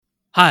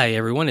Hi,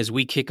 everyone. As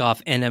we kick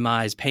off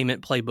NMI's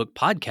Payment Playbook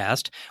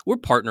podcast, we're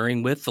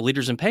partnering with the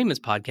Leaders in Payments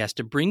podcast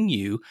to bring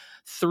you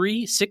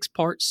 3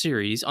 6-part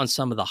series on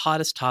some of the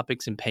hottest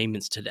topics in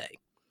payments today.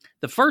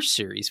 The first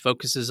series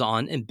focuses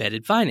on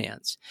embedded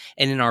finance,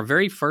 and in our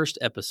very first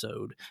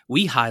episode,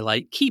 we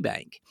highlight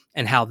KeyBank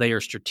and how they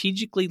are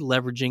strategically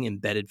leveraging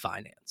embedded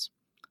finance.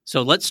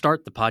 So let's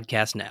start the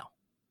podcast now.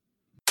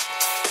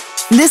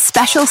 This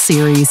special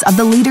series of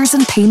the Leaders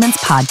in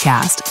Payments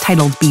podcast,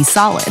 titled Be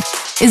Solid,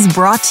 is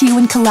brought to you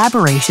in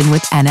collaboration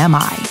with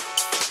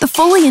NMI, the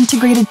fully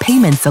integrated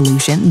payment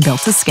solution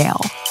built to scale.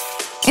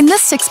 In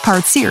this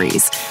 6-part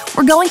series,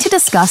 we're going to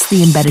discuss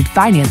the embedded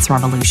finance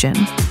revolution,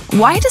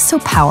 why it is so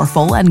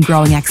powerful and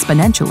growing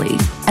exponentially,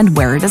 and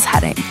where it is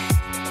heading.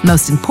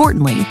 Most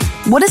importantly,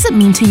 what does it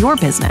mean to your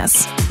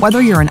business,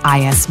 whether you're an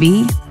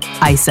ISV,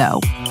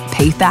 ISO,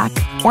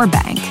 PayFac, or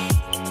bank?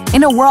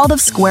 In a world of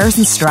squares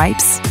and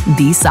stripes,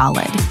 be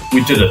solid.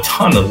 We did a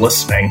ton of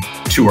listening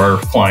to our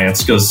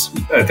clients because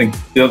I think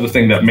the other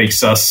thing that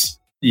makes us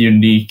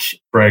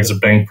unique, Briggs, a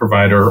bank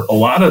provider, a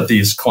lot of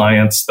these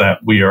clients that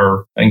we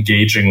are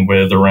engaging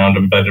with around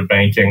embedded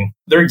banking,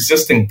 they're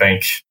existing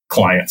bank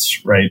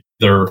clients, right?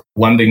 They're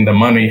lending them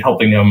money,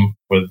 helping them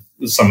with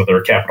some of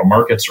their capital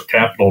markets or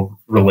capital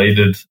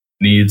related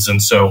needs.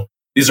 And so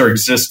these are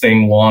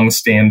existing,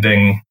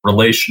 long-standing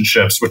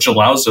relationships, which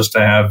allows us to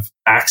have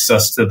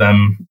access to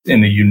them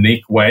in a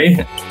unique way.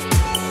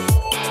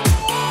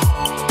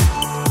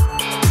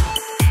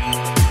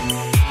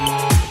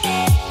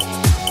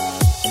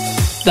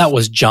 That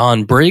was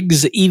John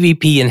Briggs,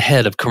 EVP and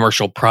Head of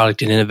Commercial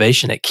Product and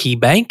Innovation at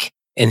KeyBank,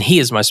 and he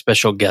is my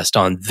special guest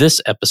on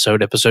this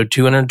episode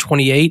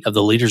 228 of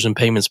the Leaders in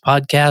Payments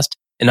podcast,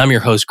 and I'm your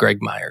host, Greg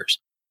Myers.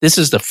 This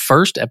is the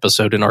first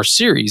episode in our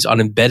series on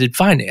embedded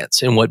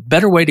finance, and what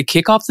better way to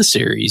kick off the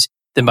series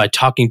than by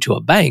talking to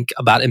a bank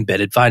about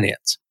embedded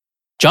finance.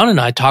 John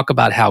and I talk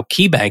about how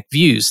KeyBank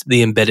views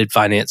the embedded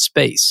finance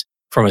space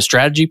from a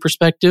strategy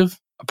perspective,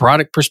 a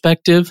product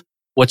perspective,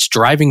 what's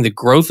driving the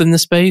growth in the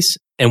space,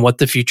 and what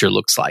the future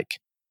looks like.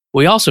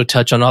 We also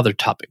touch on other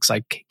topics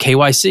like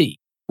KYC,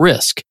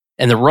 risk,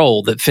 and the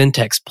role that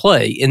fintechs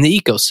play in the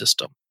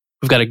ecosystem.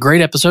 We've got a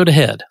great episode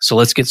ahead, so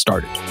let's get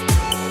started.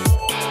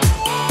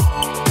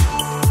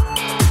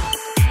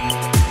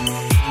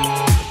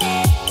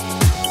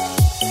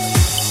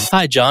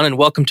 Hi, John, and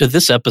welcome to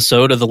this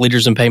episode of the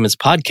Leaders in Payments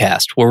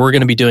podcast, where we're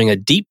going to be doing a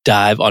deep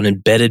dive on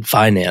embedded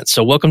finance.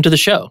 So welcome to the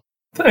show.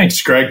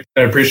 Thanks, Greg.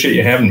 I appreciate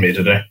you having me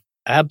today.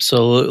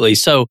 Absolutely.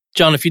 So,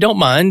 John, if you don't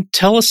mind,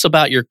 tell us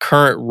about your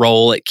current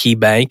role at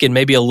KeyBank and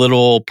maybe a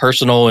little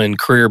personal and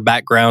career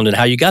background and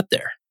how you got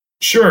there.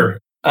 Sure.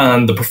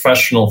 On the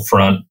professional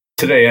front,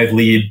 today I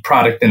lead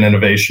product and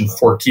innovation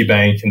for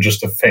KeyBank and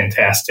just a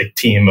fantastic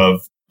team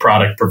of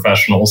product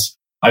professionals.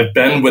 I've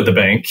been with the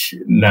bank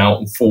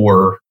now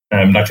for,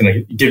 I'm not going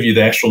to give you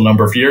the actual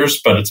number of years,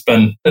 but it's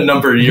been a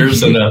number of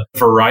years in a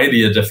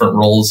variety of different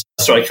roles.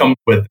 So I come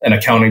with an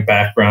accounting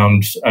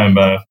background. I'm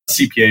a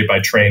CPA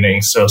by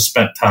training, so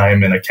spent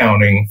time in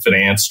accounting,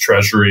 finance,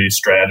 treasury,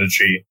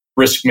 strategy,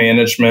 risk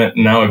management.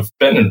 And now I've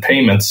been in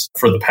payments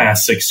for the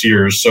past 6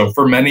 years. So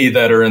for many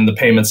that are in the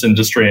payments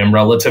industry, I'm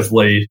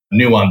relatively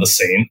new on the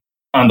scene.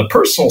 On the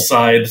personal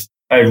side,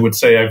 I would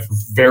say I have a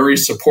very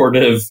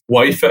supportive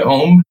wife at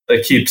home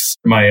that keeps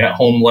my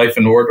at-home life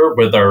in order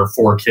with our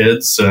 4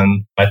 kids.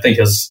 And I think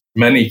as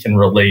many can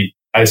relate,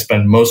 I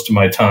spend most of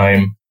my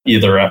time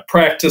either at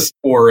practice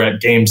or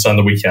at games on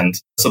the weekend.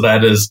 So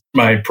that is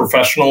my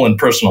professional and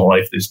personal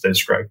life these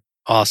days, Greg.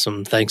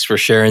 Awesome. Thanks for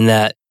sharing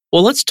that.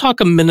 Well, let's talk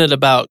a minute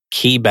about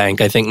KeyBank.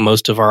 I think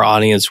most of our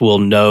audience will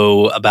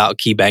know about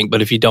KeyBank,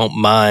 but if you don't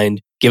mind,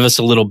 give us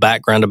a little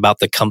background about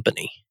the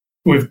company.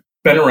 We've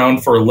been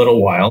around for a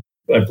little while.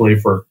 I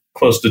believe we're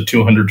close to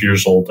 200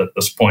 years old at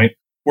this point.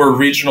 We're a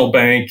regional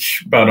bank,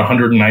 about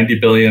 190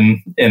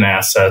 billion in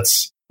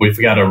assets. We've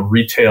got a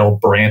retail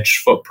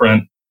branch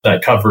footprint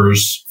that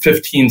covers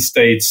 15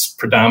 states,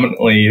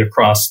 predominantly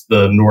across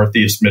the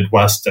Northeast,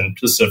 Midwest, and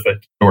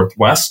Pacific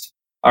Northwest.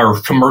 Our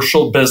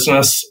commercial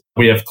business,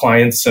 we have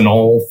clients in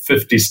all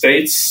 50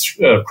 states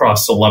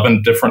across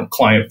 11 different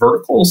client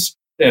verticals.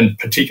 And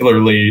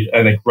particularly,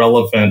 I think,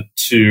 relevant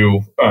to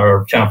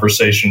our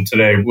conversation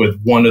today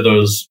with one of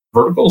those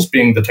verticals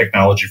being the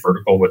technology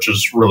vertical, which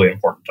is really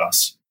important to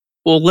us.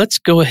 Well, let's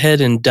go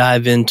ahead and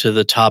dive into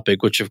the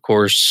topic, which, of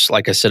course,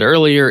 like I said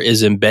earlier,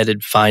 is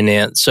embedded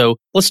finance. So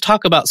let's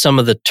talk about some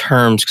of the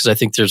terms, because I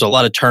think there's a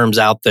lot of terms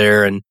out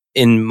there. And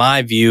in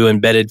my view,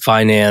 embedded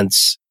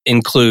finance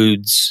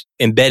includes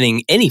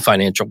embedding any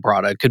financial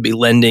product. Could be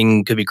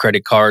lending, could be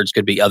credit cards,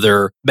 could be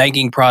other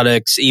banking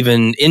products,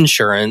 even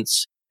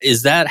insurance.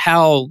 Is that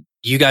how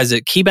you guys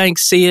at KeyBank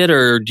see it,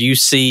 or do you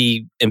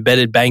see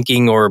embedded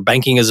banking or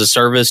banking as a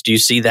service? Do you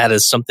see that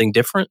as something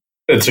different?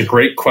 It's a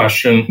great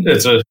question.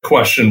 It's a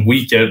question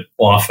we get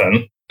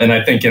often. And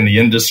I think in the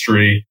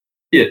industry,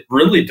 it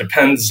really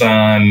depends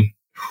on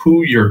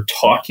who you're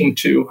talking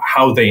to,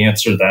 how they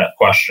answer that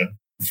question.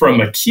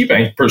 From a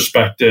KeyBank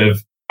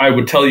perspective, I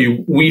would tell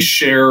you we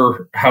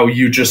share how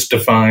you just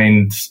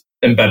defined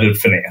embedded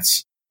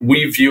finance.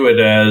 we view it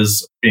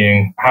as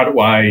being, how do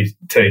I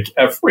take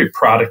every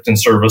product and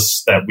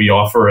service that we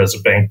offer as a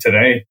bank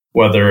today,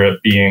 whether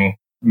it being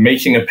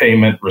making a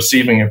payment,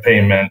 receiving a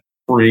payment,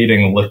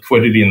 creating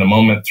liquidity in the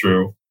moment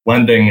through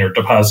lending or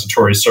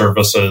depository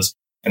services,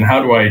 and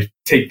how do I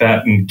take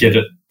that and get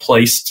it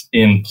placed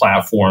in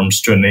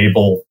platforms to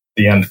enable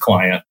the end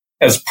client?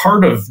 As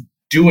part of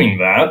doing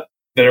that,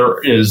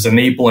 there is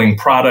enabling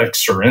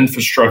products or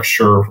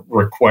infrastructure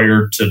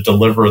required to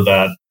deliver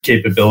that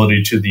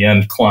capability to the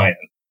end client.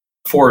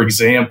 For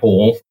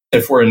example,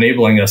 if we're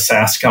enabling a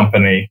SaaS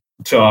company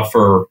to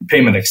offer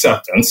payment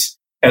acceptance,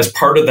 as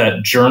part of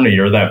that journey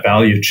or that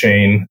value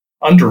chain,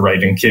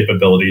 underwriting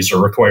capabilities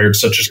are required,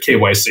 such as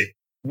KYC.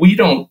 We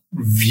don't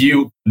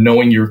view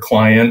knowing your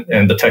client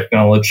and the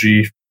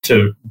technology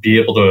to be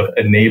able to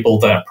enable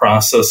that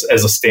process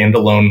as a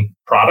standalone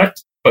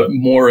product, but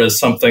more as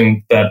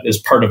something that is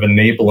part of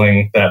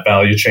enabling that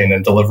value chain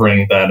and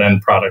delivering that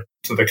end product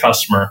to the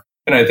customer.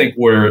 And I think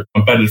where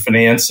embedded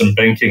finance and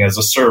banking as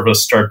a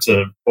service start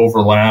to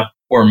overlap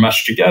or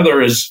mesh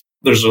together is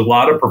there's a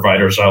lot of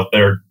providers out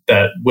there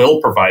that will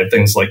provide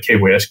things like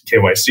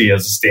KYC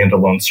as a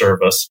standalone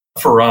service.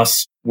 For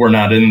us, we're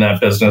not in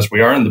that business.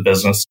 We are in the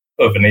business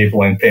of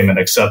enabling payment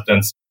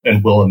acceptance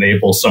and will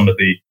enable some of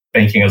the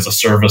banking as a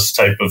service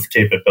type of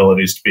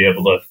capabilities to be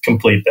able to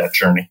complete that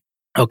journey.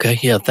 Okay.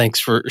 Yeah. Thanks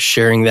for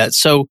sharing that.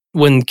 So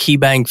when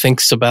KeyBank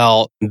thinks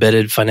about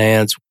embedded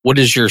finance, what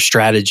is your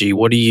strategy?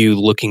 What are you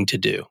looking to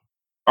do?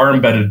 Our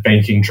embedded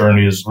banking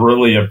journey is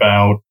really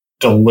about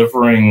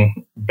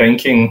delivering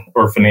banking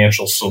or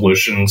financial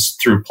solutions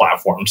through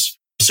platforms.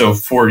 So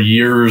for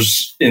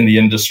years in the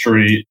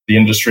industry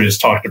has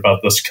talked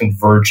about this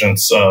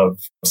convergence of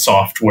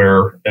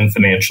software and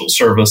financial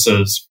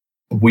services.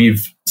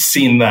 We've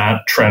seen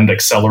that trend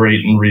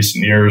accelerate in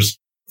recent years.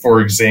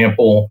 For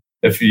example,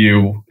 if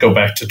you go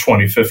back to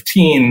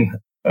 2015,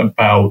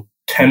 about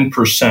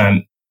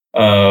 10%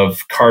 of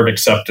card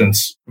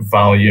acceptance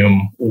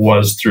volume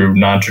was through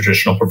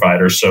non-traditional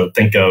providers. So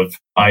think of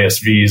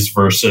ISVs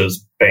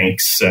versus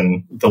banks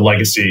and the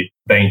legacy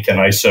bank and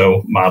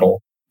ISO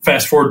model.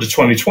 Fast forward to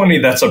 2020,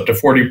 that's up to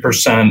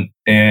 40%,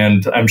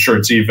 and I'm sure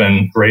it's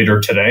even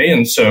greater today.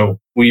 And so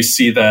we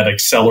see that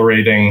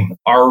accelerating.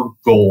 Our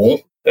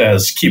goal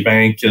as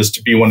KeyBank is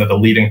to be one of the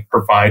leading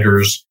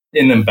providers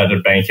in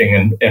embedded banking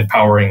and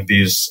empowering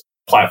these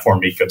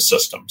platform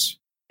ecosystems.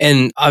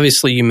 And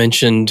obviously, you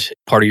mentioned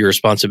part of your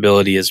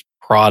responsibility is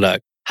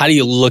product. How do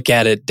you look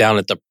at it down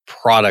at the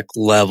product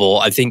level?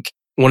 I think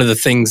one of the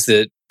things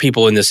that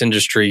people in this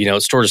industry,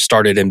 it sort of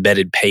started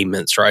embedded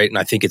payments, right? And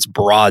I think it's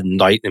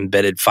broadened, right?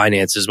 Embedded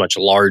finance is much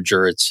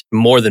larger. It's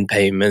more than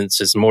payments.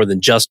 It's more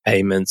than just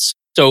payments.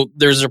 So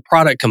there's a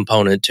product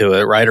component to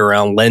it, right?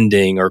 Around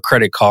lending or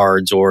credit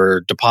cards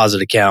or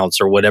deposit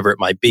accounts or whatever it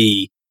might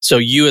be. So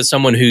you as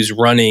someone who's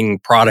running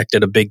product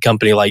at a big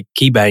company like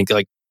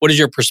KeyBank, what is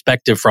your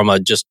perspective from a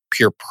just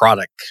pure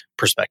product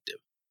perspective?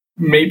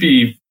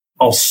 Maybe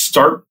I'll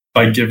start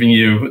by giving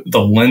you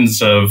the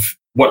lens of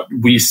what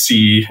we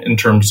see in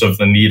terms of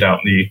the need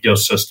out in the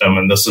ecosystem.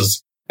 And this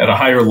is at a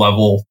higher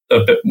level,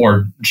 a bit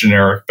more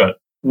generic, but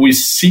we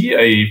see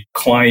a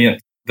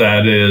client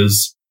that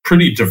is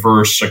pretty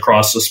diverse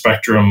across the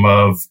spectrum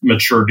of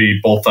maturity,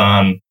 both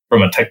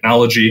from a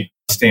technology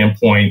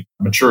standpoint,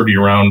 maturity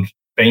around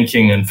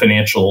banking and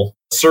financial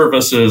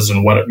services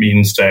and what it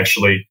means to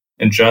actually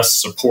ingest,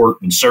 support,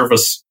 and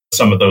service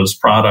some of those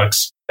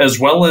products, as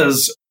well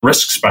as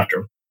risk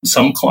spectrum.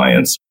 Some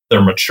clients,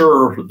 they're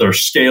mature, they're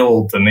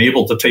scaled and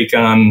able to take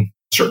on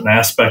certain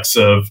aspects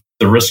of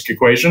the risk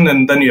equation.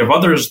 And then you have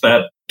others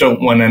that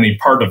don't want any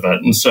part of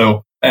it. And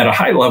so at a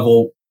high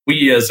level,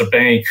 we as a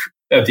bank,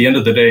 at the end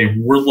of the day,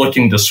 we're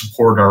looking to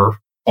support our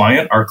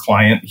client. Our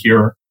client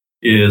here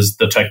is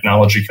the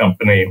technology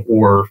company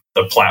or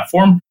the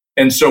platform.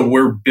 And so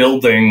we're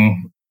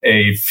building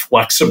a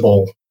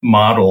flexible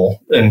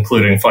model,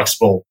 including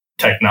flexible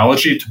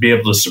technology, to be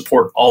able to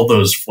support all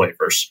those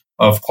flavors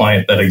of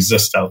client that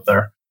exist out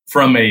there.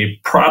 From a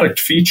product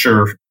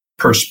feature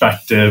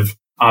perspective,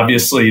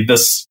 obviously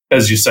this,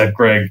 as you said,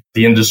 Greg,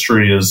 the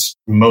industry is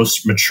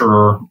most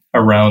mature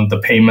around the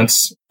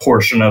payments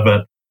portion of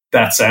it.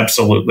 That's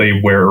absolutely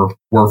where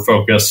we're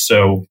focused.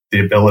 So the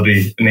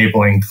ability,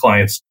 enabling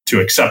clients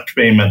to accept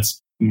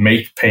payments,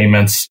 make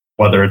payments,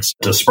 whether it's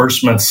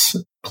disbursements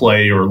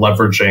play or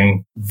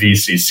leveraging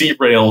VCC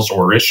rails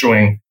or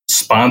issuing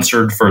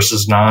sponsored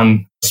versus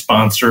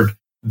non-sponsored.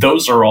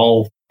 Those are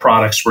all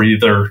products we're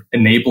either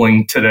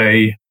enabling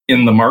today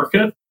in the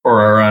market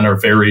or are on our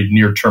very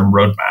near-term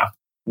roadmap.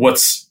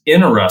 What's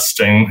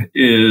interesting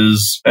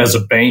is as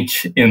a bank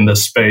in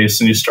this space,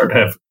 and you start to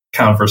have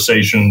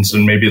conversations,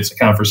 and maybe it's a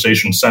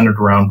conversation centered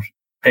around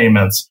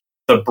payments,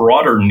 the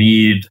broader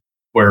need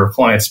where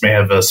clients may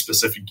have a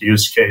specific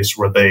use case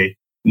where they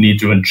need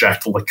to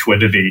inject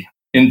liquidity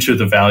into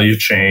the value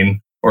chain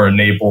or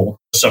enable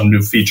some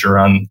new feature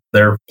on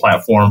their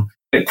platform.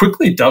 It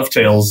quickly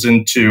dovetails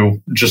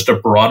into just a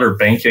broader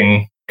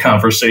banking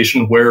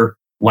conversation where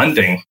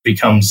lending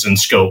becomes in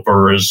scope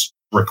or is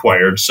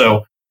required.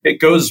 So it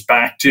goes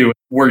back to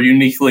we're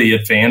uniquely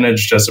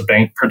advantaged as a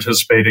bank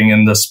participating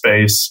in this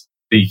space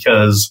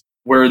because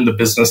we're in the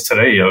business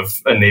today of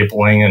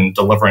enabling and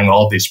delivering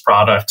all these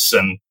products.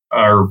 And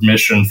our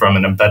mission from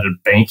an embedded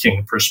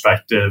banking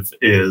perspective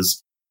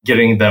is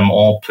getting them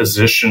all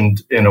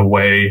positioned in a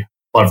way,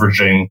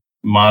 leveraging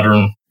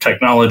modern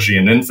technology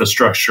and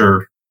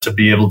infrastructure to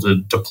be able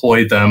to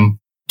deploy them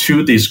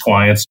to these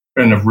clients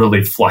in a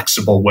really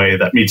flexible way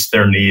that meets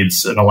their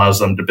needs and allows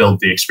them to build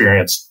the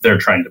experience they're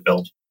trying to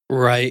build.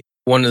 Right.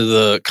 One of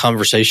the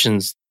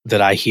conversations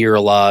that I hear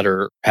a lot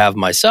or have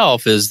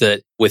myself is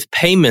that with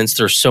payments,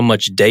 there's so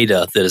much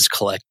data that is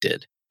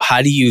collected.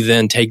 How do you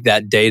then take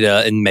that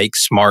data and make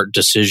smart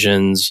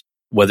decisions,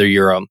 whether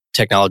you're a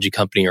technology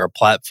company or a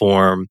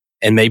platform,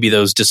 and maybe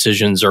those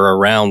decisions are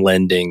around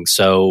lending?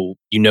 So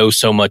you know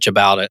so much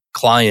about a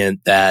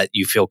client that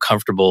you feel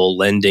comfortable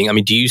lending. I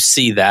mean, do you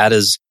see that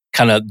as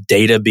kind of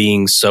data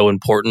being so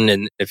important?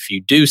 And if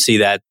you do see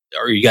that,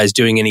 are you guys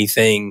doing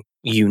anything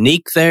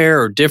unique there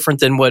or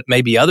different than what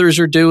maybe others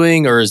are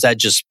doing? Or is that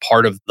just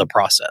part of the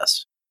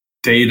process?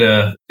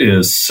 Data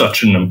is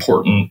such an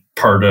important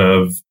part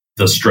of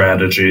the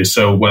strategy.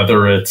 So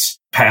whether it's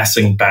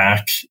passing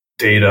back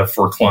data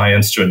for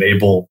clients to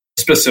enable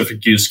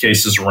specific use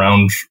cases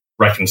around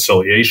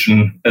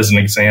reconciliation, as an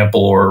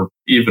example, or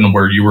even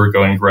where you were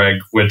going, Greg,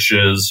 which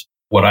is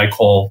what I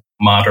call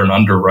modern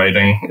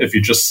underwriting. If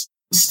you just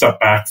step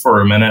back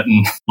for a minute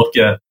and look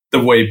at the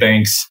way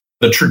banks,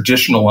 the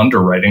traditional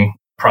underwriting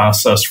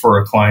process for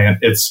a client,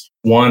 it's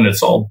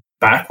all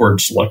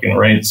backwards looking,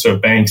 right? So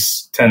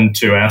banks tend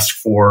to ask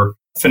for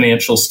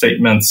financial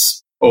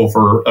statements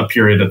over a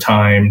period of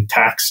time,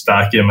 tax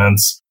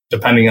documents,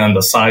 depending on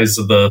the size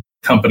of the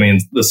company and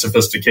the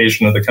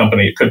sophistication of the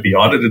company. It could be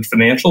audited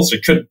financials.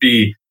 It could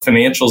be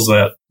financials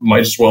that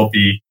might as well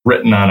be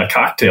written on a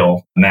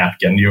cocktail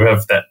napkin. You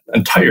have that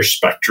entire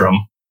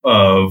spectrum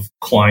of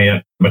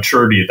client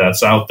maturity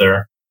that's out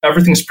there.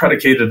 Everything's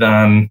predicated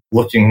on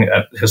looking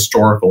at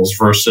historicals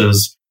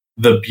versus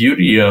the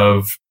beauty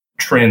of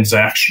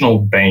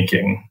transactional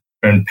banking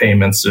and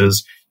payments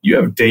is you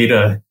have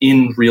data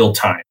in real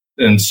time.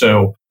 And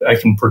so I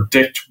can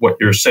predict what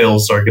your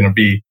sales are going to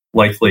be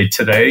likely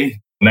today,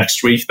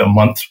 next week, the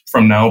month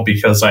from now,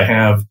 because I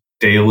have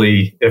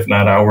daily, if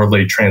not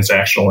hourly,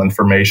 transactional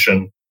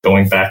information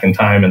going back in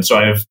time. And so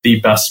I have the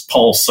best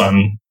pulse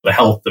on the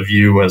health of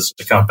you as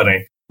a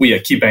company. We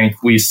at KeyBank,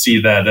 we see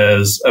that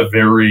as a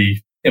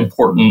very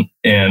important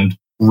and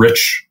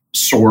rich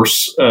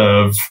source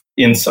of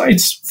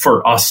insights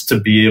for us to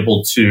be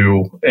able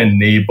to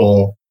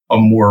enable a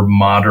more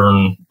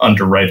modern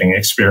underwriting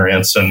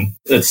experience. And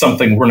it's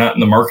something we're not in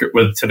the market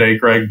with today,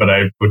 Greg, but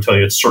I would tell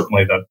you it's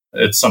certainly that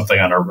it's something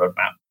on our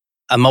roadmap.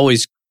 I'm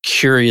always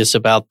curious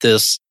about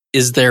this.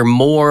 Is there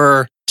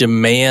more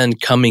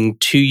demand coming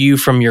to you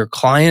from your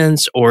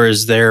clients, or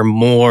is there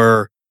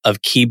more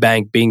of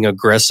KeyBank being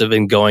aggressive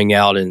and going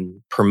out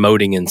and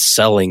promoting and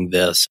selling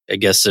this? I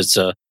guess it's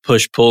a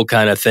push-pull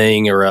kind of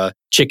thing or a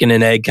chicken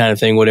and egg kind of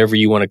thing, whatever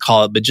you want to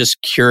call it. But just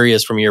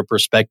curious from your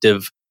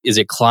perspective, is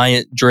it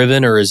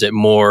client-driven or is it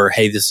more,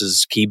 hey, this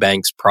is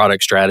KeyBank's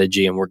product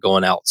strategy and we're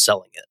going out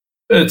selling it?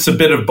 It's a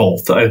bit of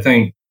both. I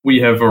think we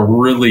have a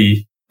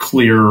really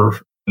clear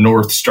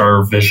North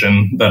Star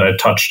vision that I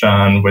touched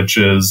on, which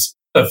is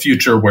a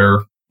future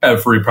where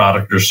every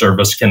product or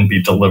service can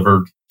be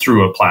delivered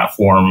through a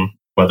platform,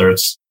 whether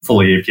it's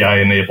fully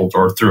API enabled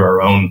or through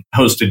our own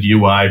hosted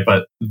UI.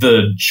 But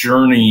the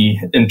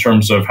journey in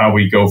terms of how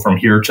we go from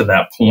here to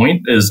that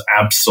point is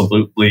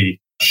absolutely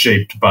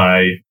shaped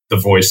by the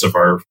voice of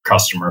our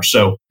customer.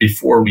 So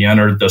before we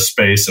entered the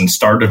space and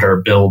started our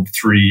build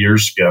 3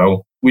 years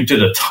ago, we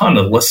did a ton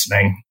of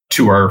listening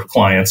to our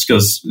clients,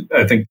 because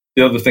I think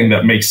the other thing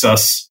that makes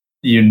us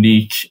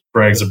unique,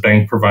 Briggs, as a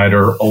bank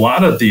provider, a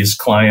lot of these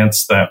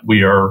clients that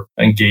we are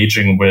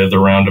engaging with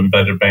around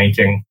embedded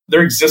banking,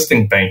 they're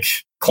existing bank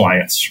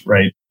clients,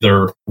 right?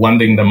 They're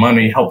lending them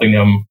money, helping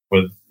them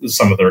with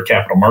some of their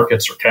capital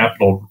markets or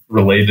capital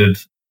related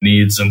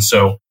needs. And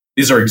so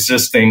these are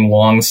existing,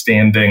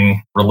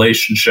 long-standing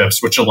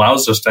relationships, which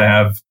allows us to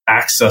have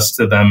access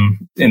to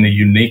them in a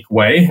unique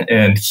way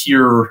and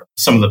hear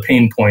some of the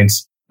pain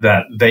points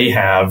that they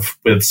have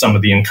with some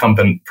of the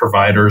incumbent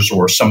providers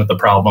or some of the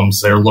problems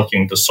they're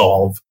looking to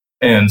solve.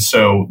 And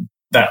so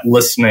that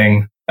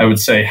listening, I would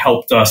say,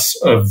 helped us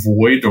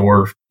avoid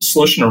or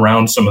solution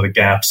around some of the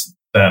gaps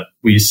that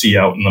we see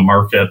out in the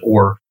market,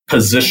 or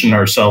position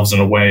ourselves in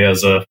a way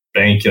as a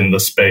bank in the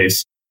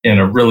space in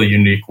a really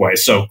unique way.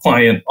 So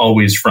client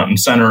always front and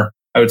center.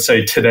 I would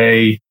say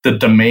today, the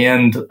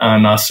demand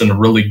on us in a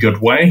really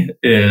good way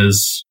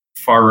is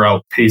far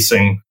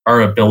outpacing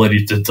our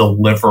ability to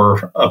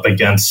deliver up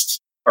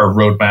against our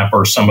roadmap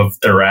or some of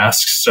their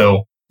asks.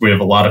 So we have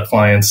a lot of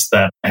clients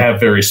that have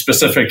very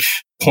specific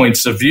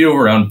points of view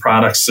around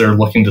products they're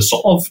looking to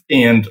solve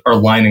and are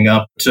lining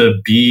up to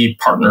be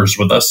partners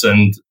with us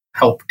and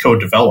help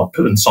co-develop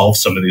and solve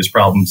some of these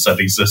problems that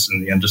exist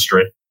in the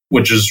industry,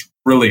 which is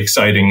really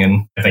exciting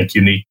and I think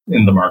unique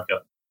in the market.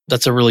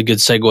 That's a really good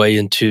segue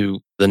into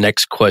the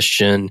next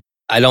question.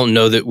 I don't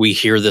know that we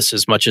hear this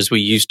as much as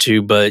we used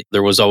to, but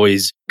there was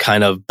always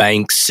kind of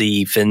banks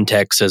see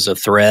fintechs as a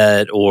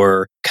threat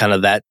or kind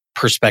of that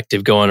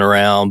perspective going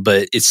around.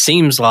 But it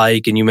seems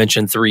like, and you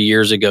mentioned 3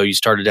 years ago, you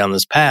started down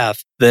this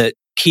path, that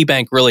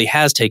KeyBank really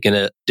has taken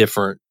a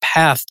different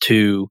path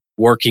to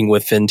working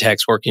with fintechs,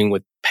 working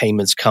with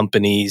payments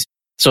companies.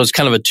 So it's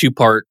kind of a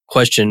two-part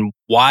question.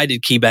 Why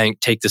did KeyBank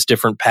take this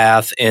different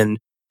path? And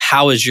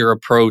how is your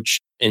approach,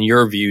 in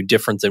your view,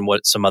 different than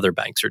what some other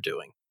banks are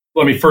doing?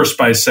 Let me first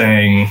by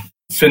saying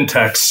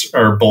fintechs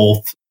are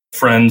both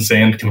friends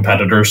and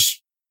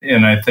competitors.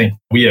 And I think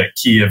we at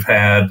Key have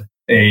had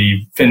a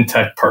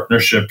fintech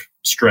partnership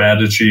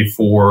strategy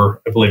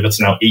for, I believe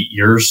it's now 8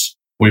 years.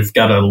 We've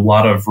got a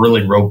lot of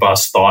really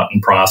robust thought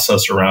and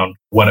process around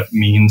what it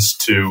means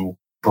to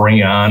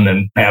bring on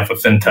and have a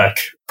fintech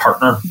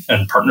partner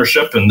and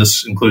partnership. And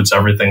this includes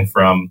everything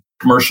from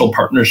commercial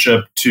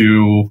partnership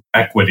to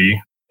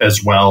equity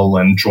as well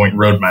and joint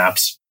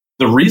roadmaps.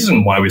 The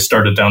reason why we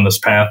started down this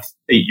path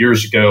 8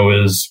 years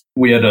ago is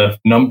we had a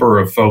number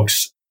of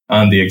folks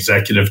on the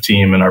executive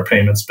team in our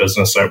payments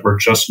business that were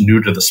just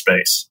new to the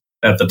space.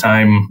 At the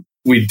time,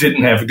 we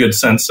didn't have a good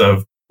sense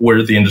of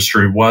where the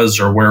industry was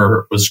or where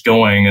it was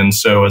going. And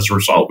so as a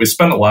result, we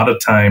spent a lot of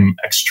time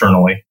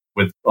externally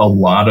with a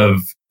lot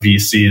of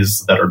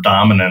VCs that are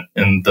dominant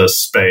in this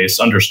space,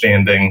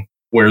 understanding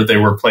where they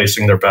were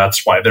placing their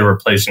bets, why they were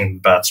placing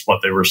bets,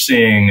 what they were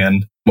seeing.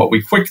 And what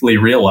we quickly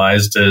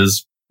realized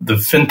is the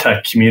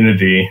fintech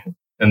community,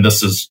 and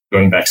this is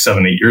going back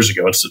 7-8 years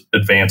ago, it's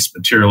advanced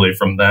materially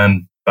from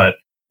then, but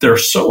they're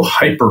so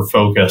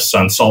hyper-focused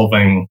on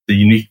solving the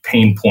unique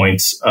pain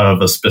points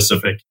of a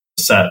specific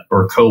set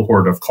or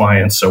cohort of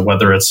clients. So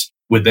whether it's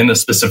within a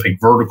specific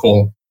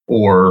vertical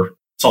or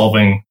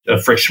solving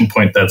a friction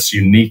point that's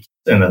unique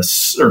in a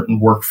certain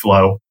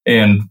workflow.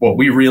 And what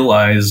we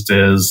realized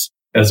is,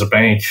 as a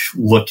bank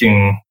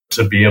looking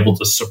to be able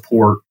to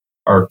support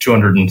our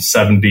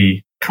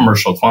 270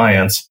 commercial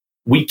clients,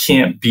 we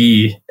can't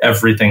be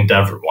everything to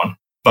everyone.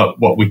 But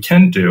what we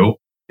can do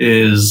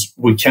is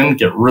we can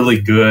get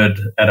really good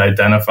at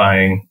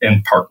identifying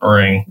and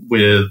partnering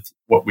with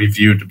what we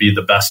view to be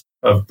the best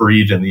of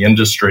breed in the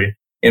industry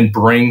and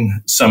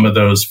bring some of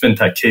those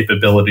fintech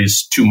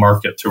capabilities to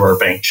market through our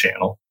bank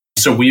channel.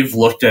 So we've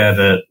looked at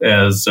it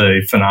as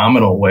a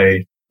phenomenal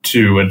way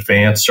to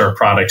advance our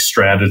product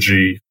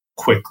strategy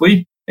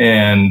quickly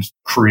and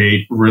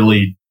create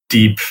really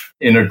deep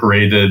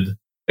integrated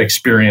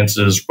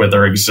experiences with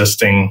our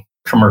existing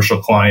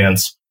commercial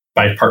clients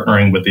by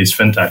partnering with these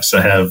fintechs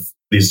that have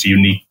these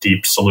unique,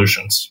 deep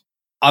solutions.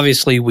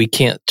 Obviously, we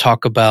can't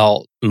talk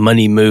about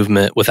money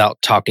movement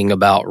without talking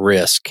about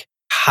risk.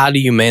 How do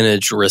you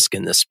manage risk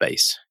in this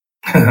space?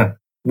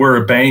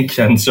 We're a bank,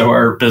 and so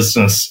our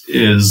business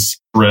is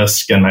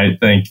risk. And I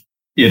think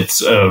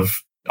it's of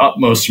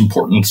utmost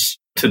importance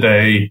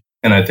today.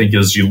 And I think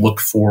as you look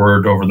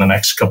forward over the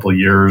next couple of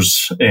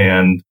years,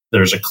 and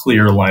there's a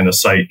clear line of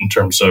sight in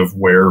terms of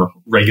where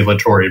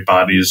regulatory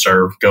bodies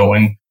are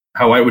going,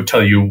 how I would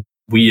tell you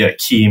we at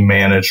Key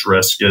manage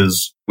risk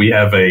is we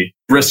have a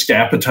risk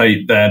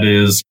appetite that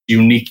is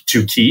unique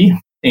to Key,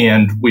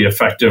 and we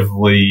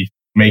effectively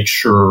make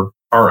sure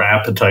our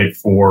appetite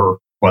for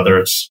whether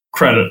it's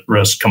credit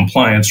risk,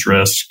 compliance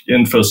risk,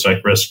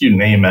 InfoSec risk, you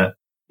name it,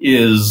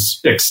 is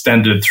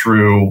extended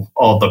through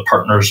all the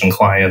partners and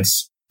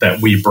clients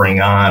that we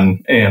bring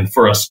on. And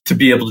for us to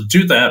be able to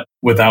do that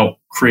without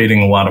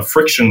creating a lot of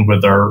friction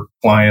with our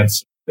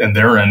clients and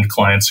their end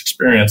clients'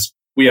 experience,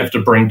 we have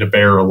to bring to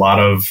bear a lot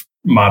of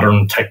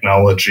modern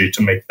technology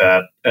to make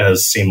that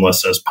as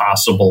seamless as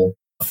possible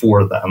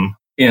for them.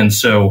 And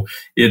so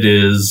it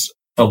is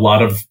a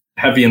lot of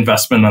heavy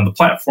investment on the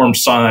platform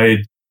side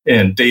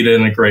and data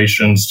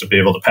integrations to be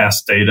able to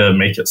pass data,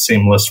 make it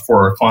seamless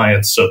for our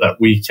clients so that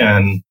we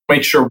can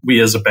make sure we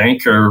as a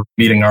bank are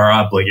meeting our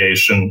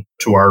obligation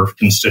to our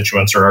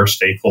constituents or our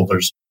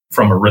stakeholders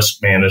from a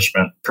risk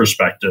management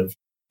perspective.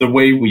 The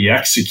way we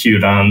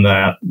execute on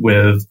that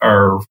with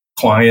our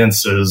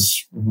clients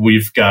is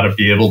we've got to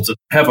be able to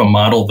have a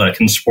model that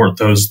can support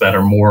those that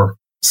are more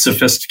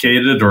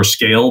sophisticated or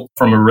scaled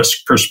from a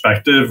risk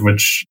perspective,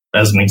 which,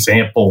 as an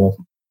example,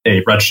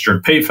 a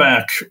registered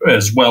PayFac,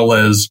 as well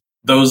as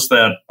those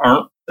that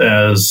aren't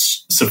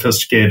as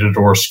sophisticated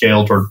or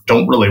scaled or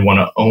don't really want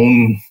to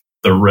own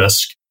the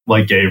risk,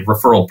 like a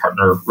referral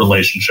partner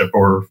relationship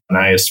or an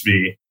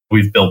ISV.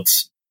 We've built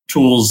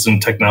tools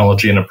and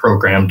technology and a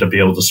program to be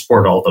able to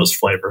support all those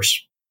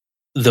flavors.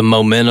 The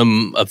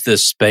momentum of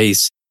this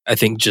space, I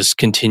think, just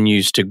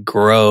continues to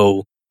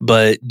grow.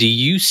 But do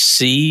you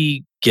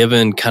see,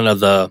 given kind of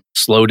the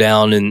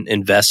slowdown in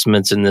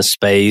investments in this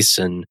space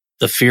and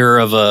the fear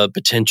of a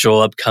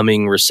potential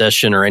upcoming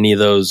recession or any of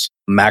those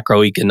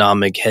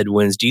macroeconomic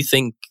headwinds, do you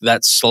think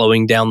that's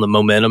slowing down the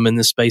momentum in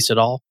this space at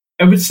all?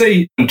 I would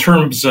say in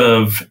terms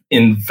of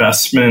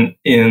investment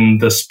in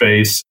the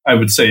space, I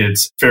would say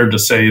it's fair to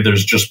say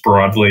there's just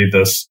broadly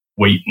this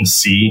wait and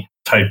see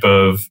type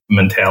of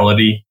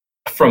mentality.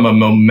 From a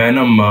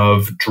momentum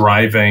of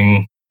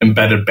driving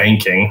embedded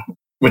banking,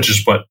 which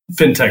is what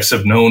fintechs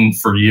have known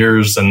for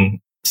years and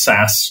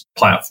SaaS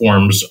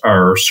platforms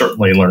are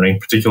certainly learning,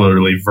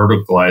 particularly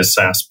verticalized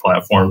SaaS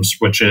platforms,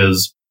 which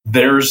is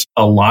there's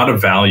a lot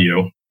of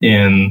value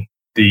in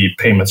the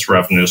payments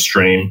revenue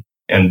stream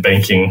and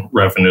banking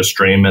revenue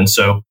stream. And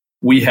so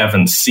we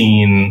haven't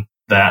seen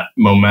that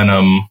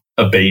momentum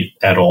abate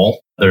at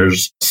all.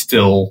 There's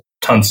still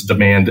tons of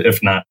demand,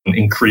 if not an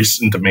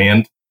increase in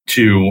demand,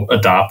 to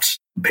adopt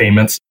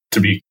payments to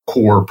be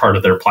core part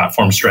of their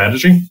platform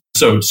strategy.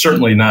 So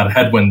certainly not a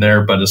headwind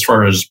there, but as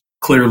far as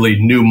clearly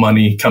new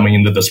money coming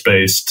into the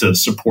space to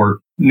support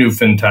new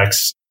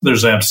fintechs,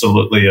 there's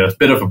absolutely a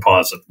bit of a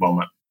pause at the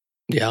moment.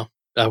 Yeah,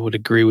 I would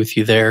agree with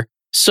you there.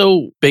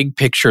 So big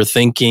picture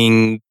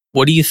thinking,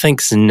 what do you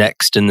think's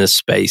next in this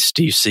space?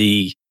 Do you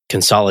see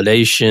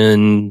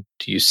consolidation?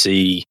 Do you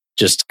see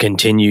just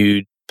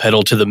continued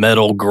pedal to the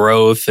metal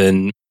growth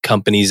and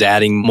companies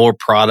adding more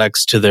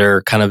products to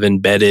their kind of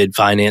embedded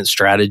finance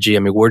strategy? I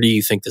mean, where do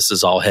you think this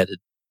is all headed?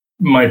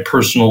 My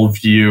personal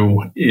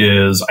view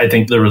is I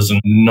think there was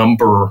a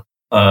number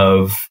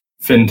of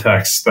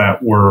fintechs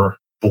that were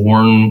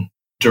born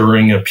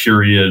during a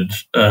period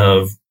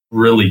of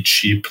really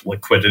cheap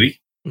liquidity.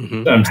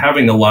 Mm-hmm. I'm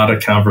having a lot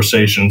of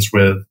conversations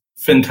with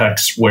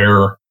fintechs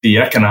where the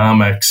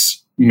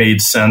economics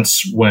made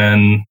sense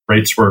when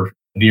rates were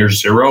near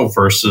zero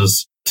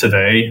versus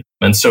today.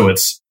 And so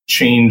it's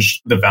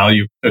changed the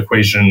value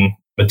equation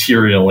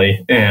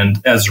materially. And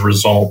as a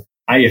result,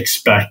 I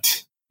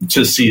expect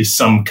to see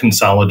some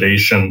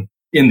consolidation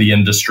in the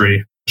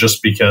industry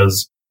just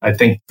because I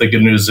think the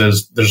good news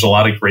is there's a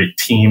lot of great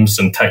teams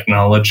and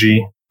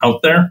technology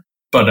out there,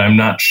 but I'm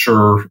not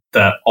sure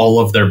that all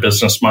of their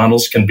business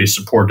models can be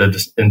supported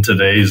in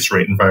today's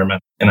rate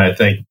environment. And I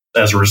think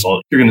as a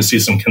result, you're going to see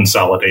some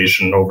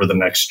consolidation over the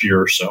next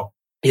year or so.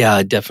 Yeah,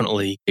 I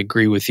definitely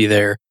agree with you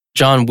there.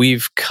 John,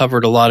 we've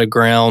covered a lot of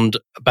ground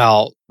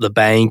about the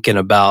bank and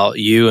about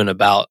you and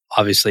about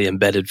obviously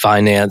embedded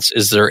finance.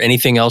 Is there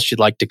anything else you'd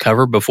like to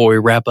cover before we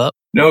wrap up?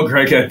 No,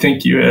 Greg, I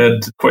think you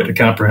had quite a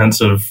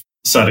comprehensive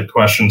set of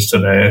questions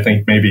today. I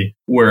think maybe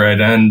where I'd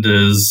end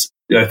is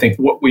I think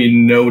what we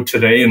know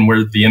today and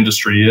where the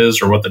industry is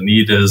or what the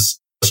need is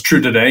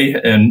true today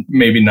and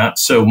maybe not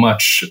so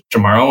much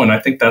tomorrow. And I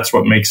think that's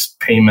what makes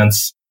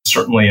payments,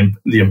 certainly in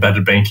the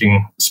embedded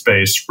banking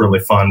space, really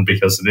fun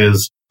because it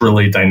is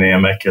really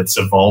dynamic. It's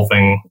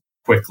evolving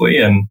quickly.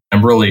 And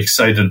I'm really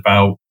excited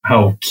about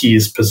how Key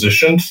is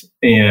positioned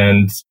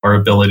and our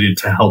ability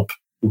to help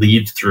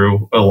lead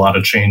through a lot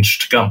of change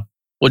to come.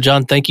 Well,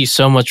 John, thank you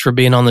so much for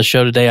being on the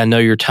show today. I know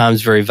your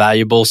time's very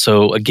valuable.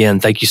 So again,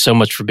 thank you so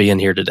much for being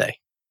here today.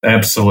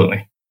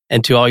 Absolutely.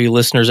 And to all you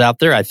listeners out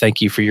there, I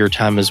thank you for your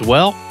time as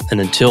well.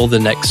 And until the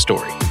next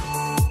story.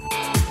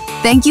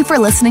 Thank you for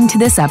listening to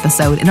this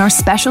episode in our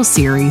special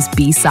series,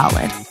 Be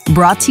Solid,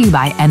 brought to you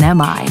by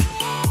NMI,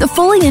 the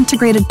fully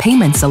integrated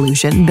payment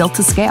solution built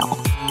to scale.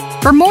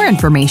 For more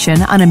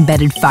information on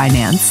embedded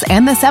finance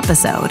and this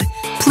episode,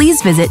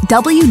 please visit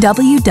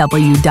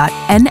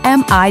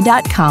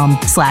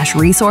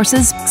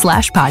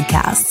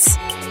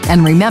www.nmi.com/resources/podcasts.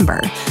 And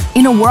remember,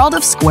 in a world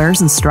of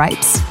squares and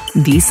stripes,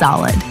 be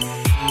solid.